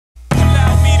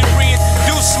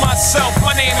myself,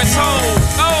 my name is Ho.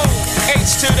 Oh,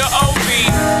 H to the O-B.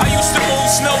 I used to move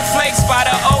snowflakes by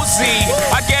the OZ.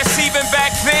 I guess even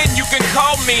back then you can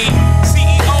call me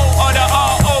CEO or the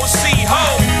ROC. Ho,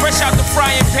 fresh out the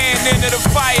frying pan into the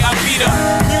fire. I be the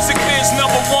music biz #1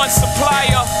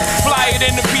 supplier. Flyer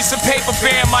than a piece of paper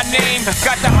bearing my name.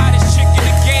 Got the hottest chick in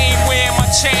the game wearing my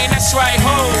chain. That's right,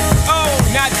 ho. Oh,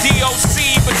 not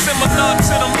DOC, but similar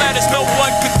to them letters. No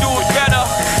one could do it better.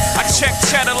 I check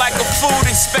cheddar like a food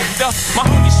inspector. My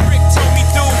homie Strick told me,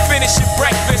 dude, finish your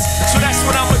breakfast. So that's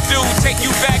what I'ma do. Take you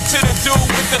back to the dude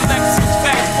with the Lexus.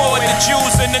 Fast forward the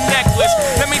jewels and the necklace.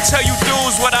 Let me tell you,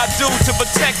 dudes, what I do to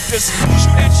protect this.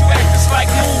 Shoot at you actors like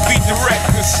movie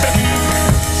directors.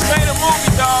 Say the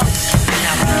movie, dog.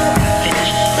 Now before I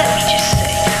finish, let me just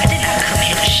say, I did not come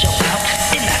here to show out.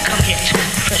 Did not come here to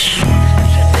impress you.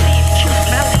 I believe the truth.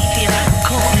 When I leave here, I'm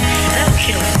gone. And I don't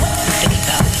care what you think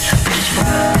about me. I'm just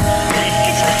wrong. When it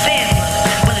hits the fan,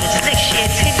 brother, whether it's next year,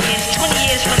 10 years, 20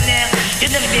 years from now,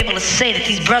 you'll never be able to say that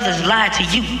these brothers lied to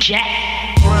you, Jack.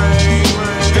 Rain,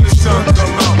 till the sun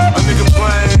come out. A nigga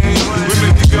playing, we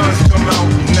make the guns come out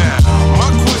now. My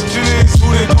question is, who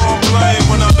they gon' blame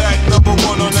when I'm back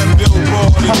 #1 on that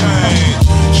billboard again?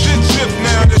 Shit shift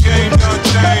now, the game done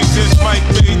changed. Since Mike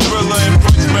B, Thriller, and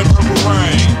Princeman, Purple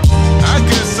Rain. I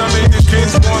guess I made the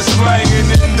kids more slang,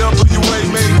 and NWA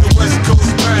made the West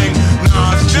Coast bang.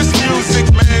 Nah, it's just music,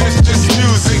 man, it's just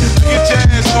music. Get your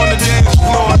ass on the dance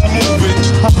floor and move it.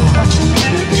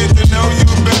 Get to know you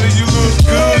better, you look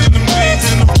good in them jeans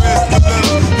and the best of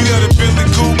leather. You got a Billy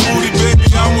Cool booty, baby,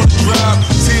 I wanna drive.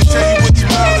 See it, tell you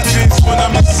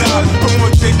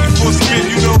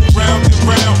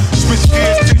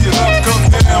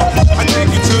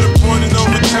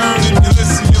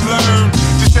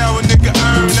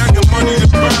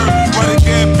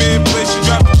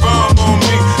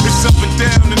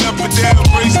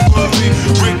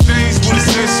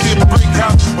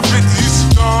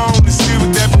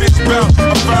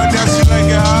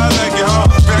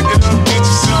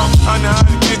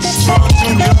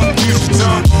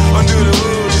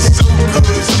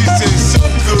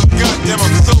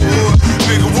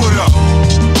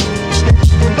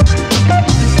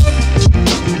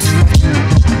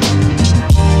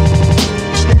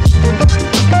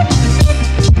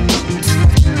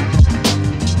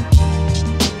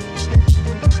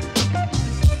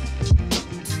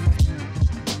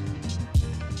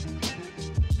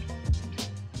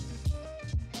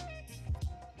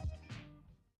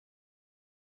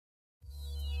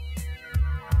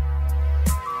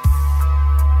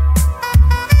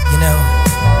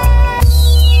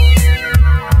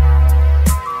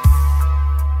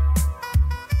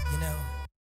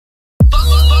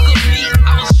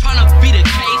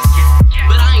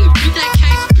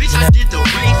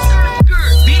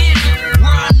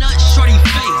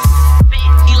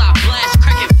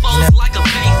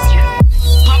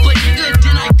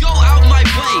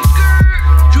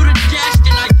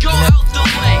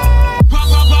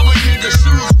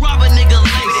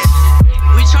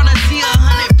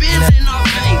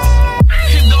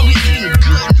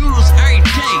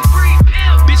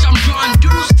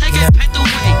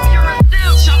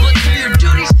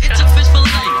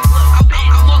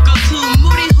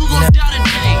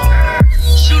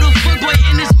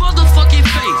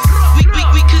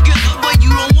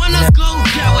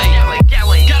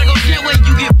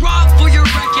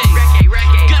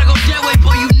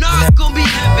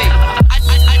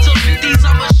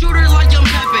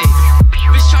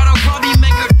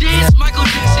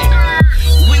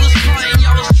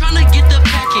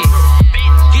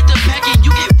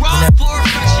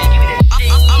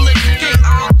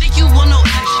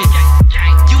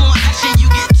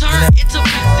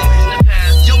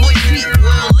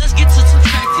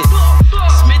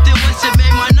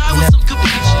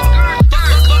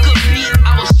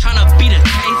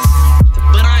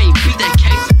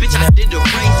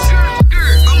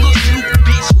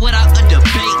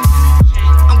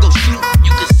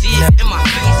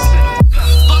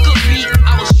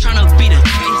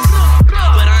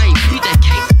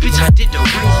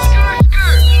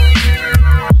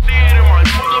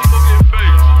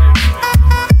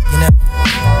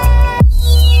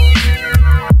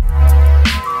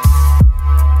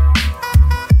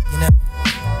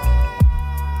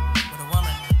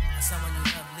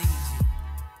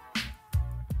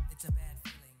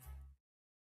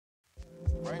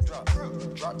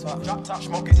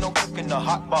smoking, no cooking, the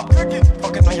hot pot.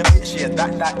 Fucking on your bitch, yeah,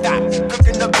 that.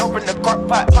 Cooking the dope in the crock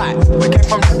pot. We came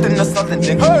from nothing to something,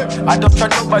 nigga. I don't try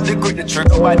nobody, grip the trigger.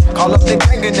 Nobody call up the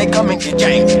gang and they come and get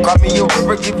gang. Grab me a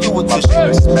river, give you a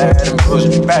tissue. Bad and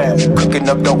bullshit, bad. Cooking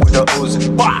up dope with the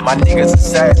Uzi. My niggas are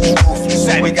sad,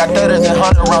 ruthless. We got 30s and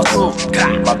 100 rounds too.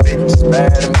 My bitch is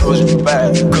bad and bullshit,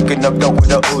 bad. Cooking up dope with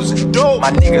the Uzi.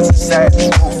 My niggas are sad,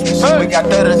 ruthless. We got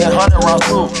 30s and 100 rounds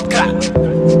too.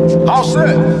 All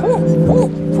set.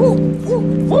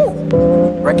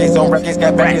 Records on records,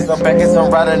 got backers on backers.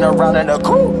 I'm riding around in a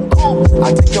coupe.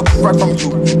 I take your right from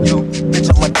you. Bitch,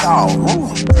 I'm a dog.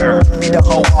 Beat the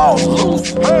whole walls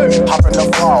loose. Hop in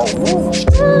the fall.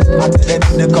 I tell that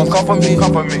bitch to come for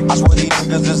me. I swear these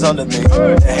niggas is under me.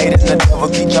 The hate and the devil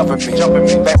keep jumping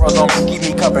me. Back rows on me, keep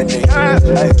me company.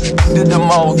 Hey, did the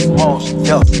most.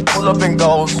 Yeah, pull up and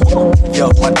goes. Yeah,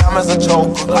 my diamonds a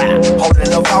choker.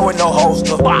 Holding up, I with no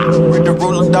holster. Read the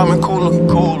ruler, diamond cooler.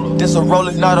 This a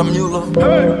roller, not a mule.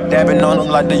 Dabbing on them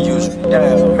like the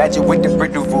usual. Magic with the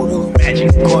brick do voodoo.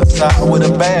 Go outside with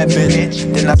a bad bitch.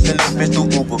 Then I send this bitch through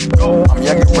Uber. I'm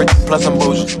young and rich, plus I'm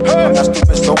bougie. I'm not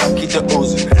stupid, so I keep the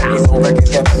Uzi. Records on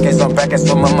records, got backers on backers,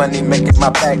 so my money making my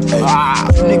back pay.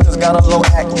 Niggas got a low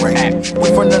act rate. We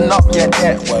from the north, yeah,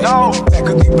 that way. That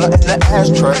cookie blunt in the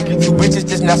ashtray. You bitches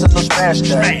just national smash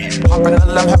that. Hop in the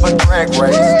limb, have a drag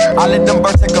race. I let them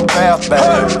birds take a bath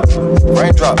bag.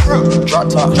 Raindrop, drop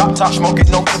top, smoking,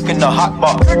 no cooking, the hot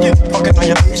pot. Fucking on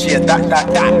your bitch, yeah, that.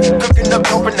 Cooking the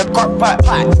dope in the crock pot.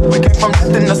 We came from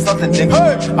nothing to something,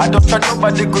 nigga. I don't try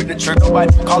nobody, grip the trigger.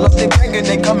 Nobody call up the gang and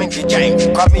they come and get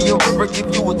gang. Grab me a river,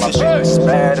 give you a tissue. It's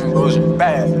bad and bullshit,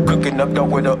 bad. Cooking up dope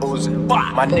with a Uzi.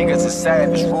 My niggas is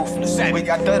savage, ruthless. We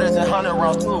got 30s and 100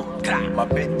 rounds too. My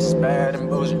bitch is bad and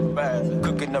bullshit, bad.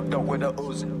 Cooking up dope with a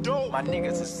Uzi. My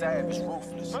niggas is savage,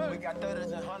 ruthless. We got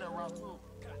 30s and 100 rounds too.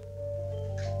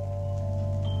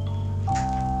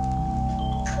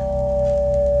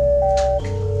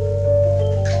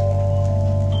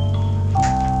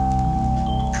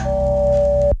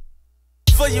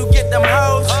 Before you get them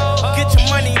hoes, get your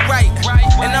money right.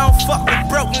 And I don't fuck with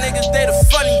broke niggas, they the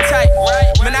funny type.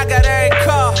 Man, I got every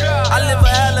car, I live a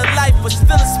hella life, but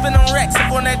still I spend on racks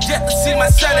up on that jet to see my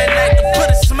son at night. To put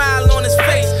a smile on his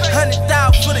face, 100,000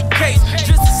 for the case,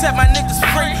 just to set my niggas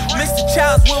free. Mr.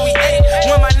 Child's where we ate,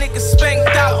 when my niggas spanked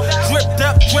out, dripped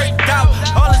up, draped out.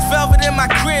 All this velvet in my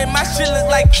crib, my shit look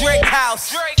like Drake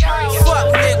House. Fuck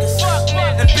niggas,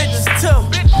 and bitches too.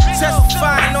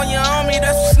 Testifying on your homie,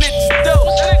 that's what snitches do.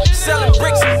 Selling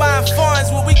bricks and buying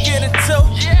foreigns, what we get into.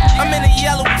 I'm in a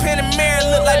yellow Panamera,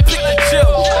 look like Pikachu.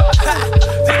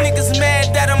 These niggas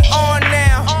mad that I'm on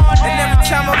now. And every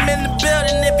time I'm in the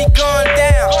building, it be going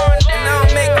down. And I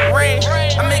don't make it rain,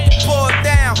 I make it pour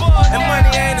down. And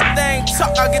money ain't a thing,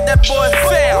 talk, I'll get that boy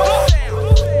fail.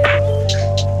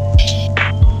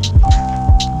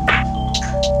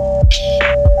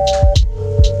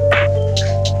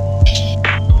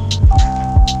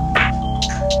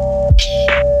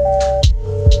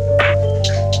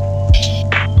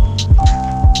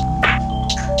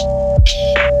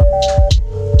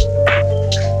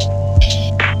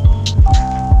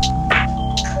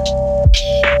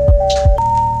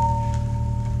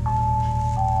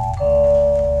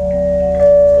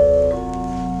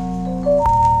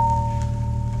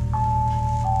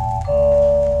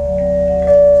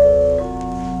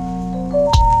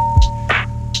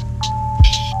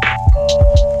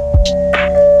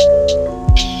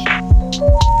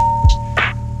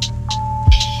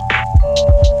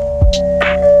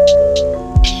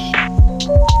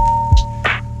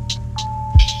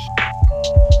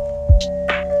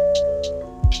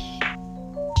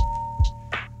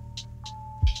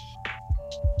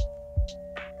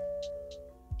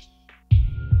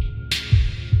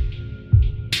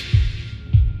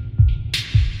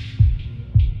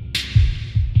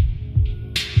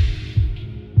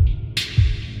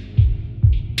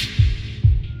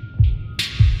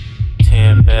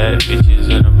 Bad bitches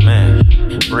in a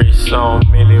mess. Wrist on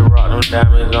Millie, rock them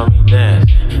diamonds on me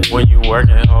dance. When you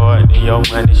working hard, then your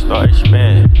money start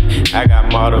expanding. I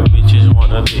got model bitches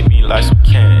wanna lick me like some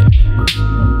candy.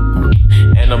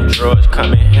 And them drugs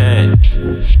come in handy.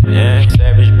 Yeah,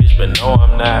 savage bitch, but no,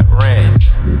 I'm not randy.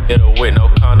 Hit her with no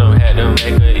condom, had to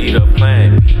make her eat a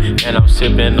Plan B. And I'm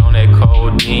sipping on that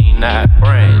codeine, not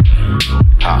brandy.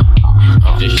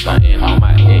 I'm just stunting on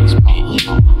my ex bitch.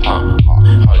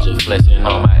 I'm just flexing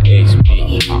on my ex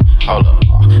bitch. Hold up,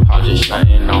 I'm just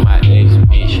stunting on my ex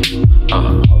bitch.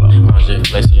 I'm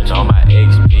just flexing on my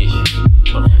ex bitch.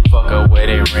 Fuck a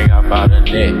wedding ring, I bought a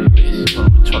necklace.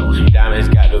 Diamonds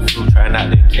got the fruit, tryna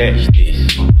not to catch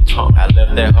this. I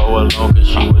left that hoe alone cause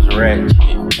she was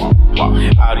ratchet. All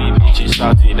these bitches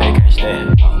salty, they can't stand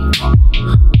me.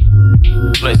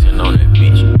 Flexing on that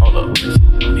bitch, hold up,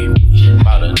 flexing on that bitch.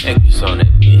 Bought a necklace on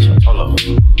that bitch, hold up,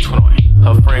 21.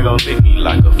 Her friend gon' lick me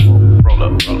like a fool. Roll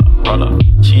up, roll up, roll up.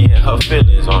 She and her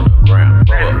feelings on the ground.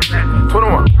 Roll up.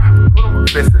 21.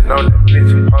 Flexing on that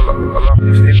bitch, hold up, hold up.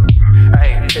 I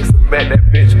ain't texting back that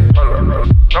bitch, hold up, hold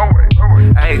up. No way, no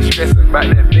way. I ain't stressing about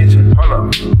that bitch, hold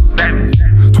up.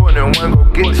 21 go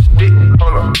get the stick,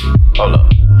 hold up. Hold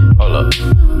up, hold up.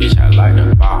 Bitch, I like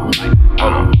the ball.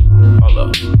 Hold up, hold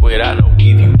up. Without no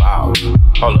weave, you ball.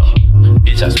 Hold up.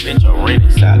 Bitch, I spent your rent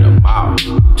inside the mall.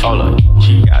 Told her,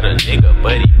 she got a nigga,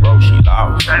 but he broke, she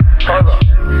lost. Hold up,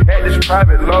 at this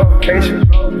private location.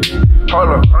 Hold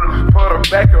up, put her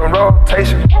back in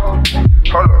rotation.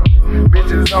 Hold up,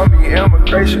 bitches on me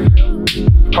immigration.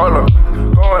 Hold up,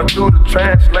 going through the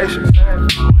translation.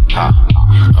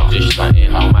 I'm just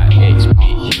stunting on my ex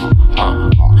bitch.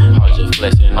 I'm just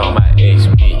flexing on my ex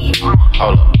bitch.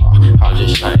 Hold up, I'm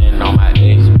just stunting on my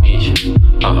ex bitch.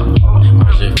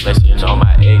 I'm just flexing on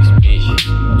my ex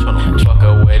bitch. Fuck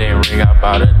a wedding ring, I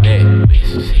bought a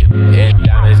necklace. And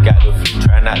diamonds got the flu,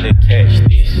 try not to catch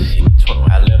this.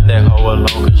 I left that hoe alone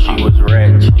cause she was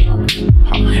ratchet.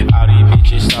 All these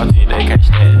bitches salty, they can't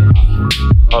stand me.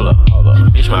 Hold up,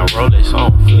 bitch, my Rolex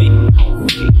on fleek.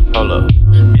 Hold up,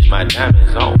 bitch, my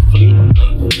diamonds on fleek.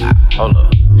 Hold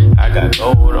up, I got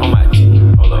gold on my teeth.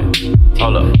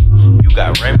 Hold up, you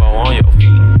got rainbow on your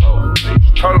feet.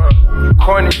 Hold up,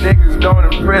 corny niggas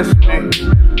don't impress me.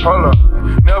 Hold up,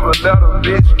 never let a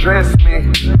bitch dress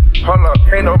me. Hold up,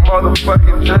 ain't no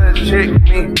motherfucking judge check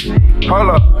me. Hold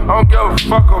up, I don't give a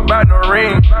fuck about no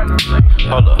ring.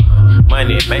 Hold up,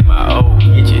 money make my old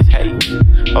bitches hate.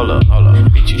 Hold up,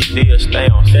 bitch, you still stay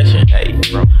on session 8.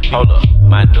 Hold up,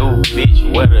 my new bitch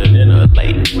wetter than a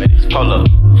lady. Hold up,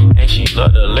 and she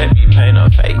love to let me paint her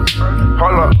face.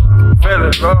 Hold up, fell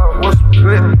in love with some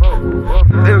good,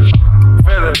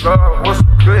 fell in love with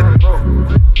some good,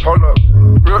 hold up,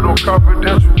 real no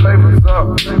confidential papers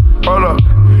up. Hold up,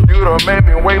 you done made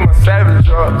me wake my savage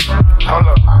up. Hold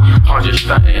up, I'm just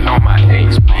stunting on my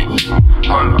ex bitch.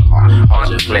 Hold up,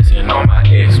 I'm just flexing on my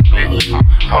ex bitch.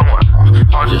 Hold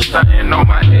up, I'm just stunting on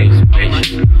my ex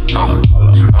bitch. Hold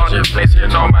up, I'm just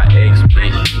flexing on my ex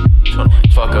bitch.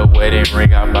 Fuck a wedding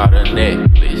ring, I bought a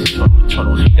necklace.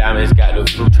 Diamonds got the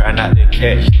flu, try not to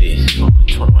catch this.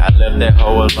 I left that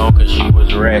hoe alone cause she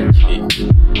was ratchet.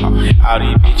 All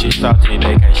these bitches salty,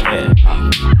 they can't stand me.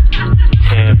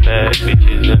 10 bad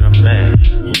bitches in a man.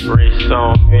 Wrist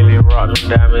on, Billy rock, them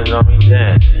diamonds on me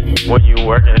dance. When you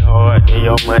working hard, then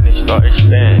your money start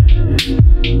expanding.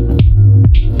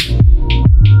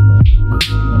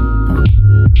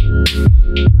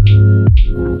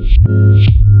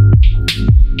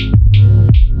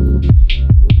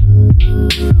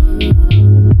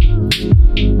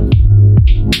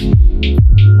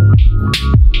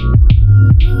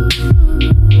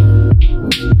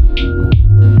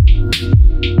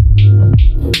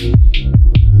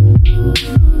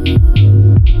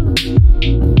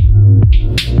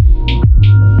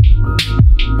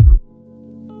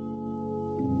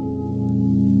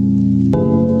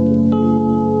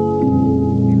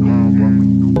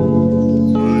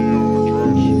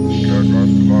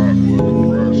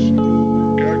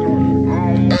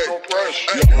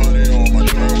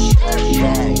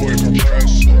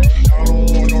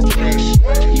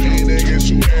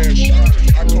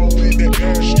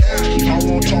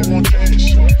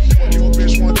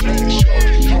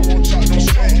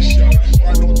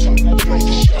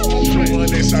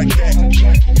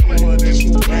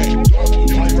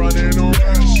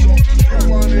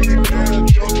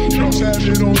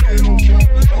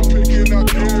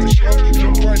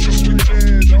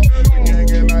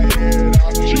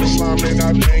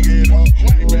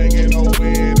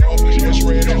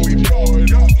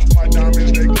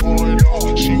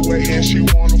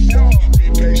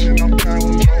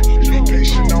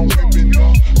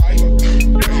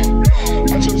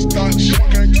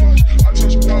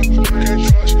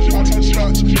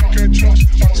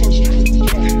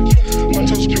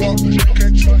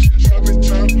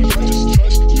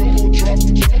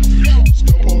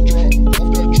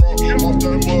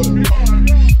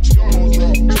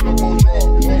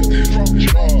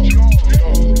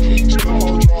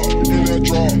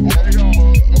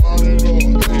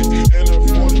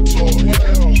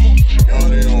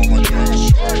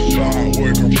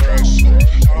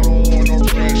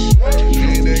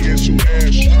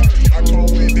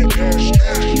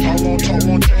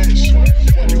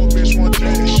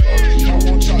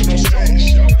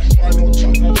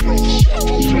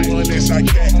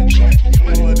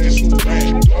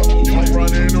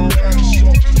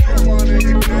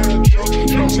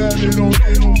 it on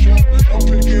it. I'm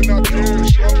picking out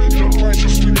cash, the price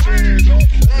of sweet jazz.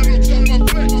 Right on top of my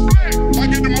flex, I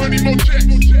get the money, more checks.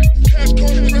 Cash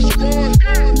calling restaurants,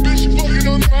 bitch, you fucking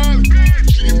on the mind.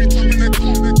 She get me talking that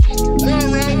cool. Run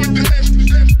around with the hash,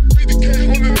 50K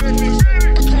on the necklace.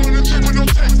 I call in the trip with no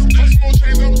tax. My small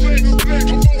chains on flex.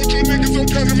 I'm full with you niggas, I'm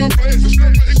counting my blades. The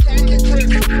snapper is coming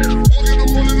compressed. Walking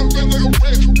up on it, I'm bent like a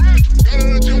rat. Got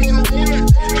in the gym with a Rolex.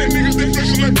 They niggas, they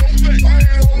flexing like Bowflex. I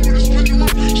ain't home with a switcheroo.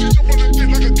 She jump on the dick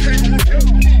like a kangaroo.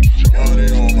 Money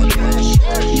on my dress,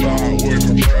 fly with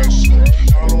compressor.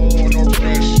 I don't want no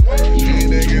press. These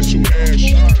niggas too ash.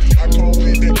 I come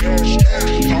with the cash.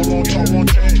 I won't talk, won't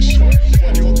cash.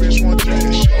 When your bitch want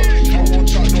cash, I won't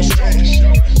talk no stash.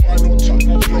 I don't talk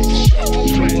no flesh.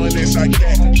 Doing this I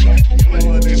can't.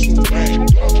 Doing this with bang.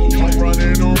 I'm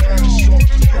running on rest.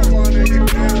 I'm running in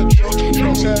cash.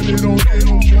 Just have it on it.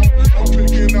 I'm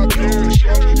picking out cash.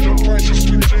 The price of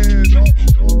sweet jazz.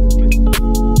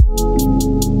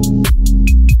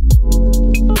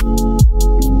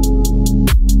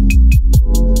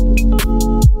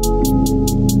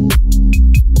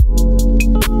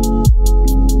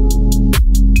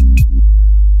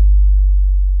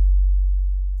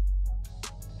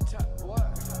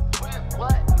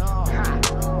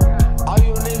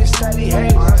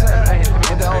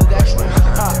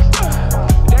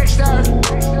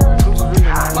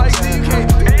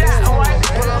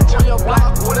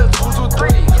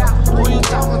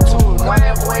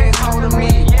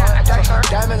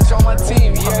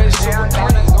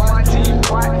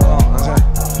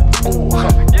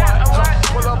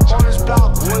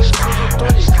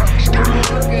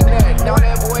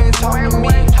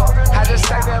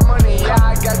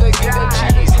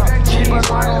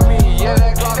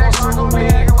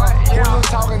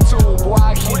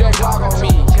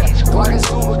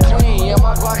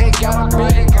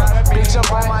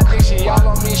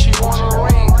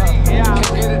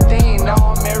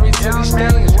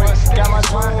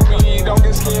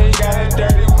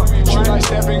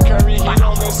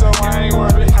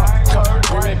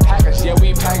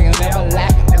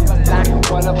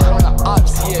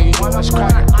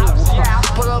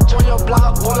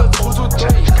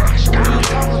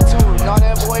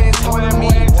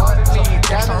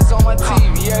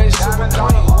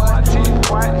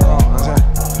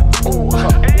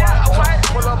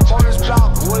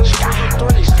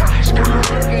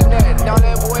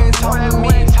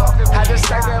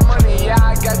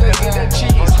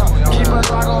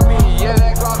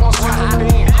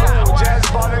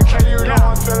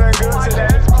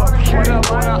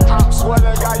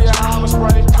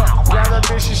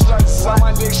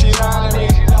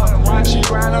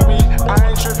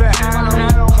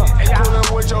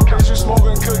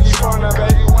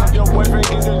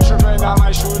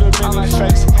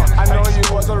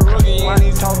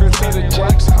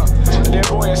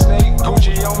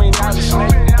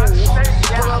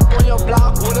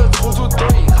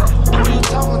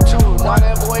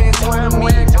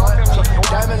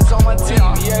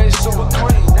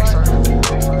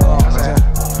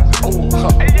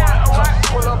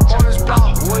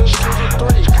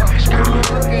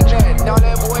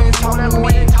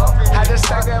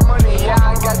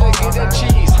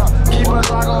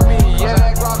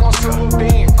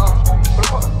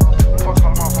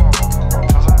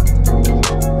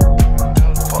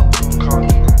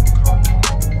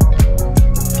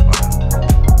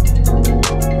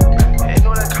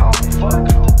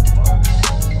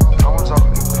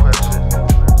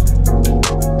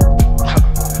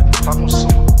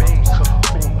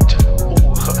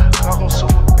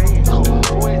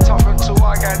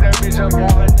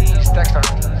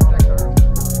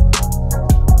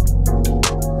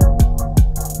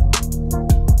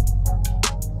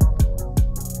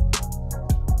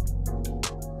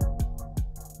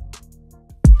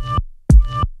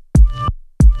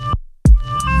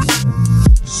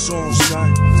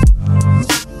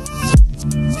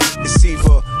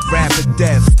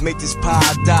 Make this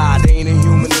pie die, there ain't a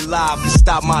human alive to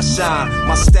stop my shine.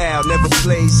 My style never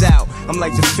plays out. I'm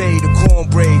like the fade of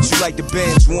cornbraids, you like the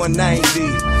Benz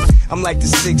 190. I'm like the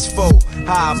 6'4",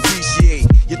 how I appreciate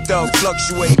your thug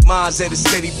fluctuate, mine's at a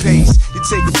steady pace. You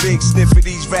take a big sniff of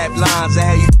these rap lines, I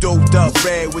had you doped up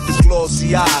red with the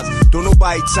glossy eyes. Don't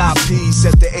nobody top P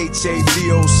except the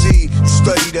HAVOC. You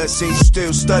studied us and you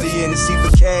still studying. It's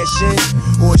either cash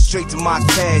in or straight to my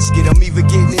casket. I'm either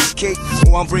getting this cake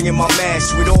or I'm bringing my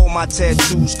mask with all my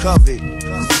tattoos covered.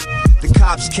 The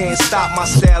cops can't stop my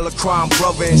style of crime,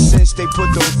 brother. And since they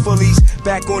put them fullies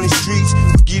back on the streets,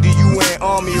 we give the UN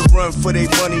Army a run for their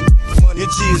money. Your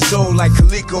G is old like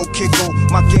Coleco Kiko.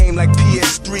 My game like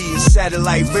PS3 and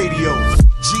satellite radio.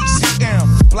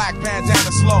 GCM, Black black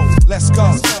bandana slow. Let's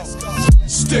go.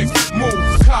 Stick,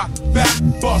 move, cock, back,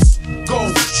 bust,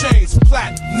 gold chains,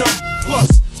 platinum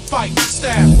plus. Fight,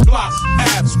 stab, block,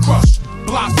 abs, crush,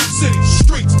 block, city,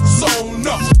 streets, zone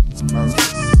up.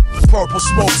 Purple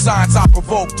smoke signs I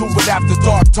provoke. Do it after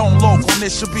dark, tone local.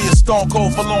 This should be a stone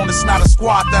cold for long. It's not a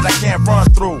squad that I can't run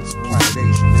through.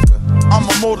 I'm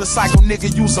a motorcycle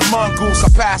nigga, use a mongoose. I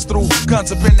pass through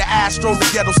guns up in the Astro, the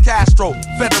ghetto's Castro.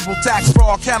 Federal tax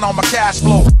fraud, count on my cash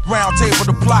flow. Round table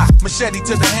to plot, machete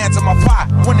to the hands of my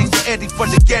pot. Winning your Eddie for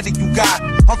the Getty you got.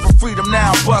 I'm for freedom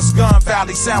now, bust gun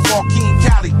valley, Sandwalk, King,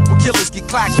 Cali. Where killers get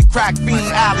clacked and crack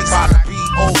fiend alleys. By the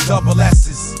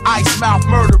B-O-double-S's, ice mouth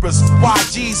murderers.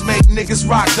 YGs make niggas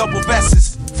rock double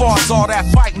vests. Far as all that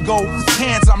fighting go,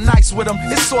 hands I'm nice with them.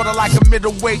 It's sorta like a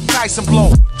middleweight Tyson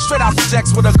blow. Straight out the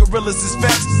decks with the gorillas is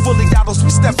vexed. Fully gatos, we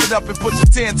stepped it up and put the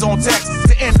tens on text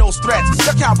to end those threats.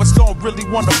 The cowards don't really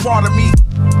want a part of me.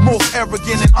 Most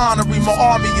arrogant and honoring, my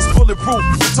army is bulletproof,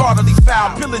 retardedly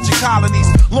foul, pillaging colonies.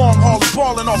 Long hauling,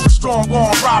 balling off a strong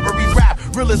arm robbery rap.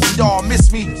 Realer than y'all miss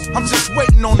me. I'm just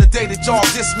waiting on the day that y'all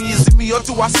diss me. Is it me or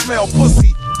do I smell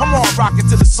pussy? I'm on rockin'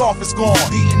 till the soft is gone.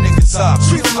 Beating niggas up,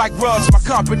 treat them like rugs, my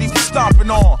company be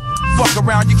stomping on. Fuck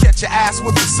around, you catch your ass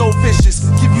whipping so vicious.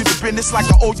 Give you the business like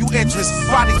I owe you interest.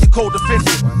 Body your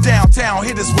co-defendant. Downtown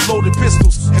hitters with loaded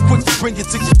pistols. And quick to bring it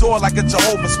to your door like a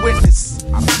Jehovah's Witness.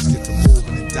 I just get to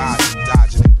moving and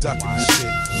dodging and ducking and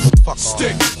shit. Fuck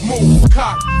stick, move,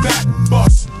 cock, back,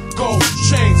 bust, gold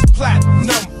chains,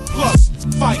 platinum plus.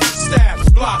 Fight, stab,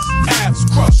 blocks, abs,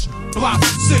 crush, block,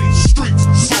 city, streets,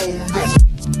 zone up.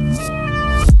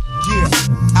 Yeah,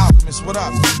 Alchemist, what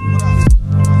up? What up?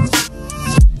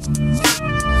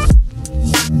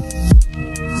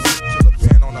 Killer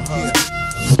pen on the hood.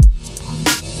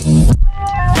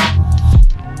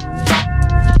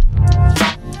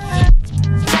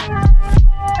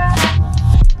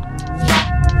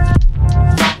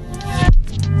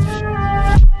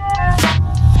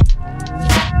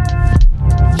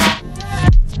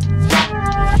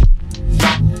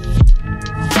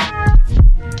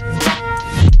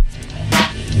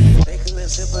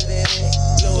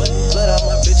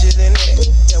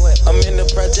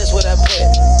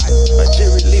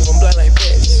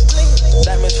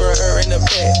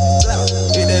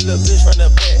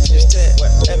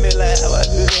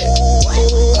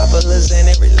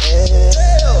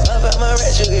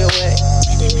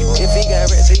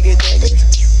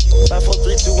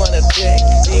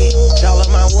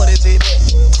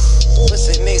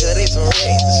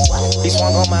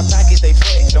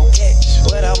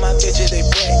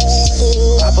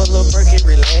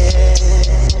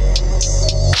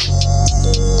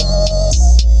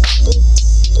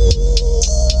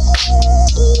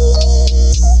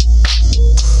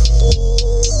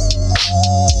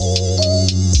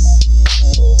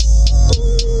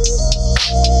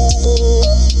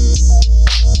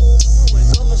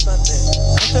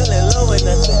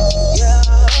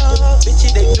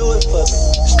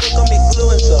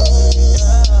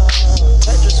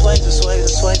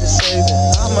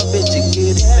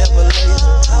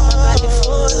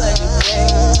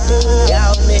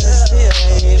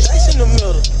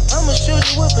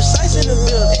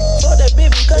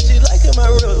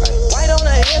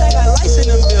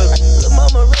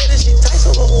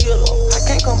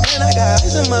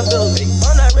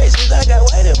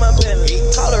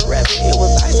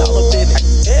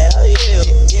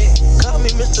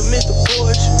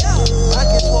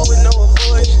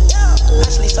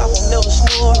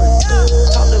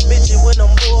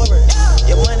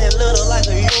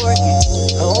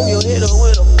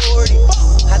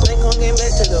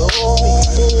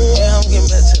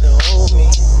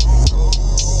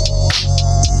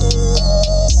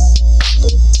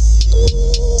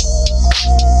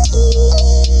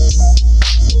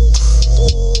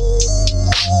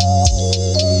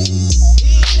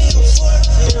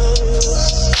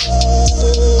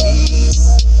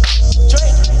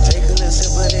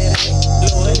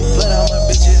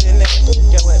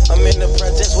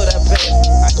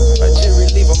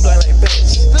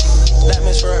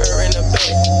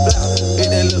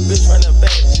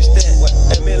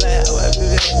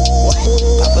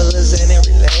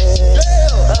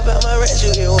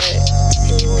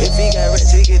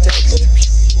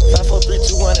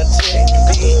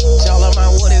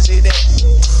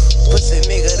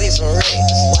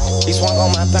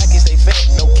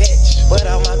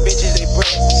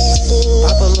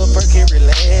 Pop a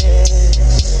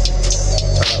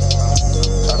little perky, relax.